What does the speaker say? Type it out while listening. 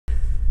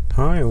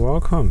Hi,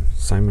 welcome.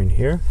 Simon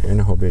here, and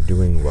I hope you're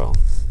doing well.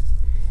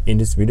 In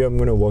this video, I'm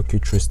going to walk you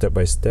through step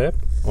by step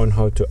on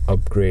how to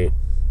upgrade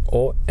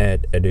or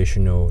add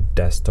additional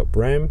desktop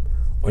RAM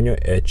on your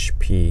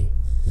HP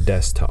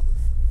desktop.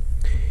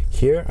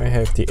 Here I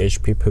have the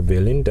HP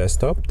Pavilion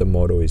desktop. The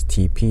model is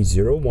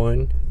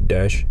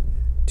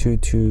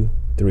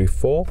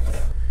TP01-2234.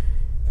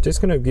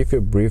 Just going to give you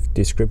a brief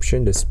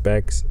description. The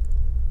specs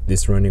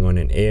is running on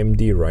an AMD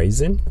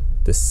Ryzen,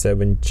 the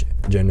 7th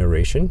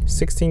generation,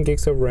 16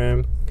 gigs of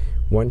RAM,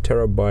 1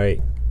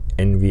 terabyte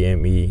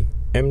NVMe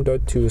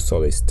M.2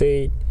 solid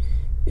state,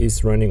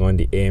 is running on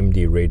the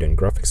AMD Radeon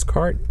graphics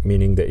card,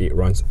 meaning that it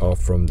runs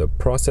off from the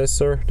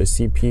processor, the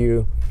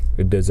CPU.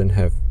 It doesn't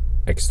have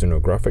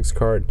external graphics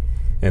card,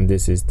 and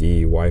this is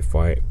the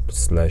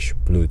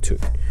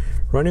Wi-Fi/Bluetooth.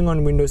 Running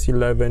on Windows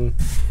 11,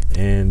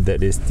 and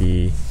that is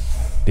the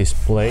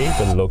display,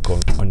 the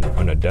logo on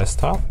the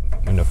desktop.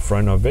 On the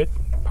front of it,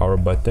 power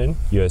button,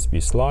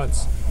 USB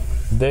slots.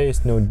 There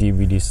is no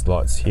DVD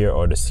slots here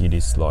or the CD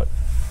slot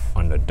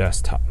on the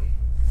desktop.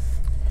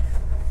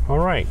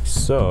 Alright,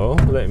 so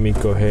let me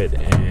go ahead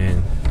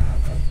and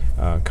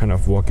kind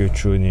of walk you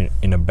through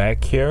in the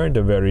back here.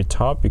 The very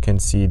top, you can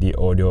see the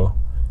audio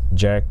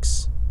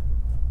jacks,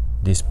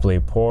 display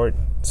port,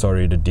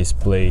 the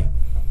display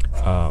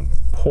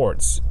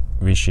ports,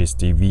 which is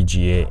the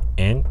VGA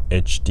and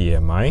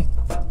HDMI.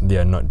 They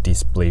are not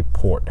display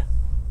port.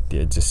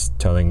 They're just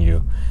telling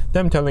you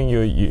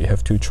you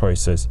have two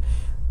choices.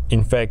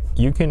 In fact,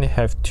 you can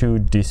have two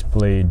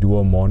display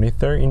dual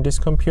monitor in this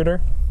computer.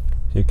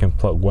 You can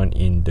plug one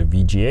in the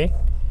VGA,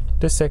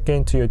 the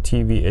second to your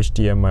TV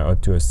HDMI, or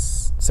to a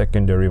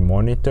secondary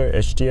monitor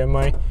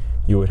HDMI.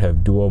 You would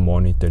have dual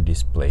monitor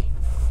display.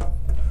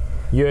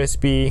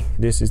 USB,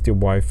 this is the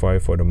Wi-Fi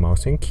for the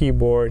mouse and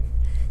keyboard.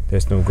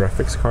 There's no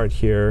graphics card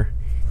here,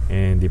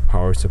 and the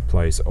power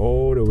supply is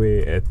all the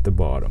way at the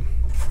bottom.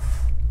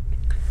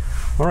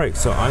 Alright,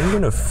 so I'm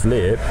going to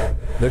flip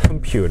the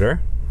computer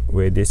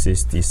where this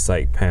is the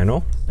side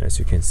panel, as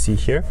you can see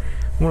here.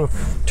 I'm going to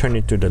turn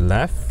it to the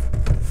left,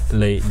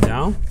 lay it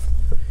down,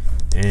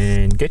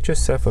 and get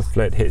yourself a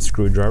flathead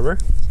screwdriver.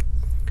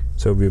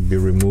 So we'll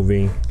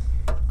be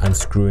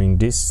unscrewing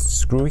this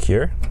screw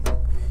here.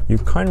 You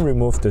can't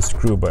remove the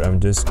screw, but I'm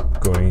just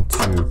going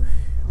to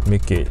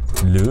make it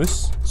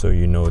loose so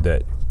you know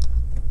that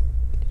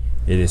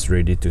it is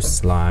ready to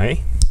slide.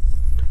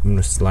 I'm going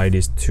to slide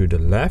this to the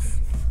left.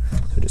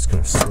 So just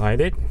going to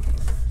slide it,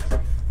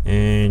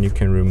 and you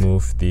can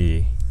remove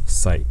the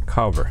side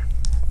cover.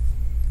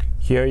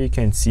 Here you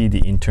can see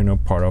the internal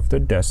part of the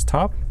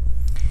desktop,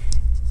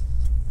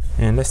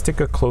 and let's take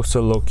a closer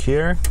look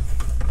here.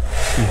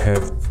 You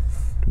have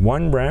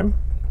one RAM,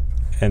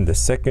 and the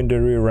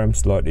secondary RAM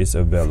slot is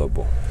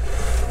available.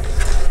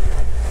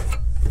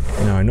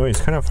 Now I know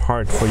it's kind of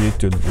hard for you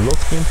to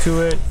look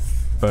into it,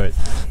 but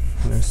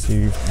let's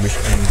see which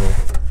angle.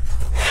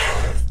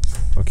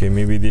 Okay,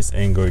 maybe this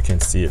angle you can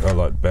see it a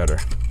lot better.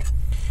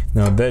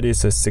 Now that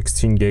is a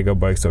 16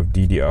 gigabytes of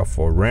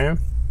DDR4 RAM.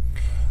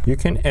 You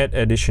can add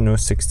additional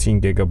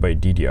 16 gigabyte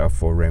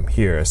DDR4 RAM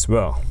here as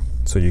well,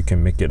 so you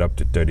can make it up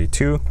to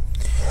 32.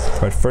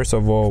 But first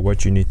of all,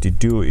 what you need to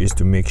do is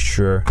to make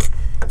sure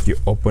you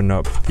open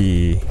up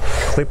the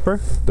clipper,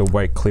 the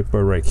white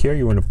clipper right here.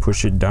 You want to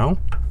push it down.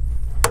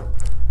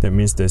 That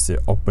means there's an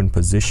open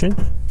position.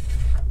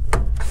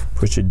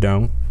 Push it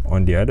down.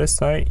 On the other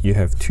side, you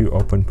have two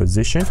open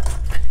position.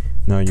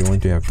 Now you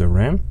want to have the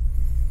RAM.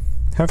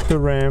 Have the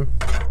RAM.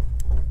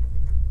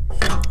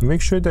 Make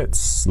sure that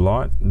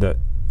slot, that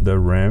the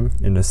RAM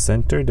in the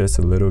center, there's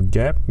a little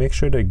gap. Make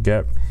sure the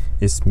gap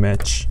is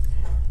matched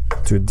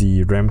to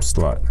the RAM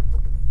slot.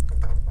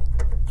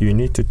 You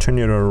need to turn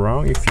it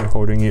around if you're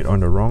holding it on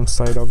the wrong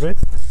side of it.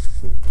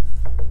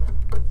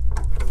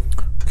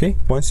 Okay,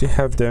 once you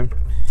have them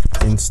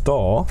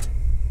installed,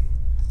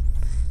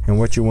 and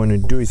what you want to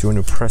do is you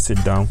want to press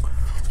it down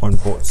on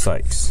both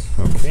sides.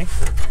 Okay,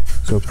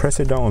 so press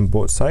it down on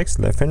both sides,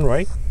 left and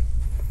right,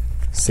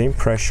 same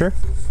pressure,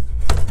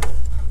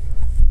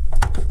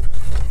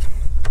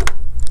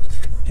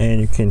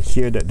 and you can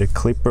hear that the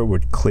clipper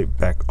would clip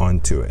back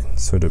onto it.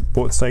 So the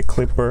both side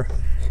clipper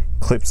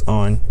clips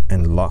on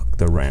and lock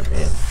the RAM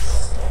in.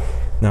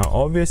 Now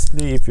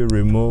obviously if you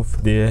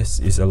remove this,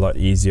 it's a lot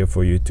easier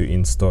for you to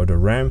install the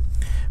RAM,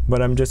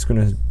 but I'm just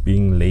gonna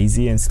being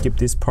lazy and skip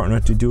this part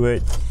not to do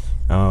it.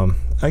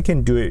 I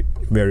can do it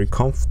very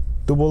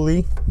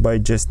comfortably by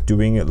just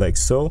doing it like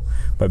so,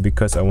 but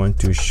because I want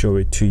to show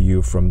it to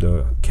you from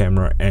the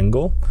camera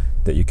angle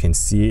that you can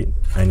see it,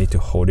 I need to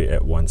hold it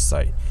at one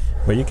side.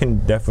 But you can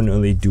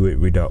definitely do it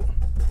without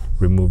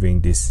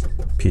removing this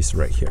piece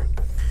right here.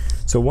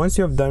 So once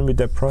you have done with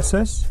that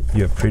process,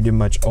 you're pretty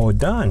much all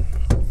done.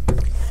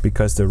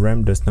 Because the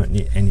RAM does not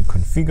need any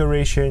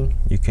configuration,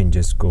 you can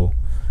just go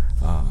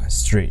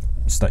straight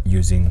start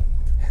using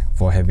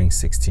for having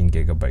 16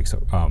 gigabytes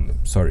of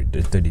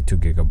the 32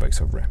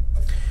 gigabytes of RAM.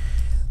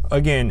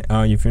 Again,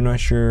 if you're not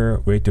sure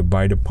where to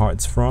buy the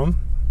parts from,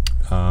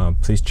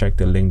 please check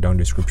the link down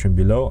description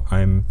below.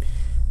 I'm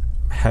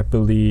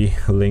happily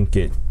link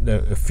it,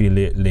 the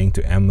affiliate link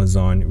to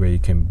Amazon, where you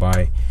can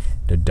buy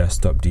the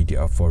desktop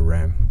DDR4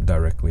 RAM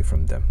directly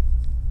from them.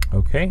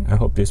 Okay, I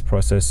hope this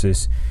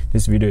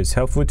video is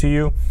helpful to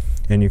you,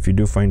 and if you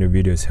do find the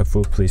video is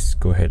helpful, please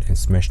go ahead and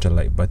smash the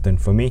like button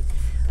for me.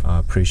 I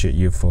appreciate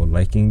you for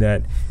liking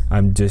that.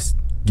 I'm just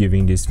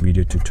giving this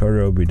video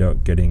tutorial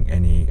without getting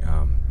any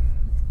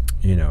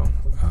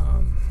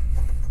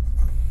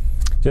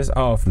just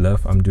out of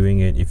love. I'm doing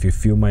it. If you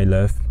feel my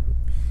love,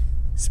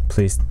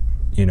 please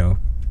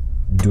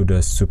do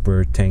the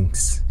super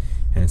thanks,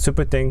 and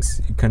super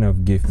thanks kind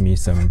of give me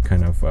some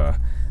kind of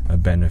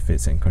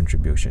benefits and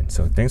contribution.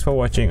 So thanks for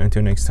watching.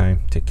 Until next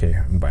time, take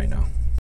care and bye now.